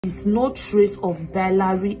There's no trace of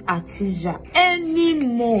biliary atresia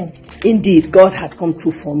anymore. Indeed, God had come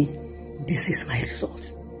through for me. This is my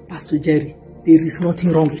result. Pastor Jerry, there is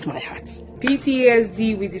nothing wrong with my heart.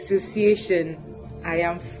 PTSD with dissociation. I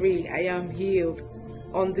am free. I am healed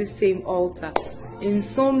on this same altar.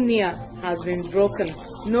 Insomnia has been broken.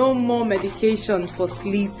 No more medication for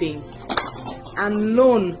sleeping. And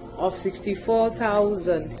loan of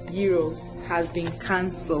 64,000 euros has been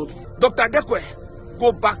cancelled. Dr. Dekwe,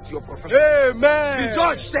 go back to your profession. Amen. The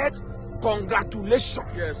judge said, congratulations.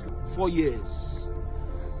 Yes. 4 years,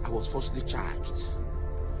 I was falsely charged.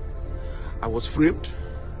 I was framed.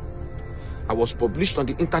 I was published on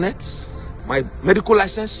the internet. My medical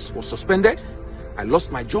license was suspended. I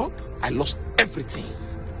lost my job. I lost everything.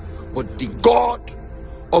 But the God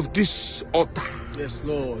of this altar, yes,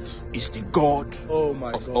 Lord, is the God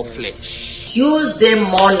of all flesh. Tuesday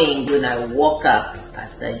morning when I woke up,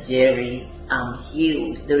 Pastor Jerry, I'm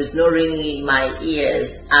healed. There is no ringing in my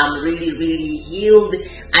ears. I'm really, really healed.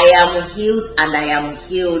 I am healed and I am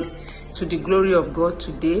healed. To the glory of God,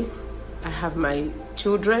 today, I have my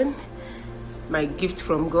children, my gift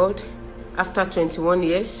from God. After 21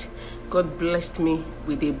 years, God blessed me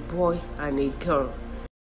with a boy and a girl.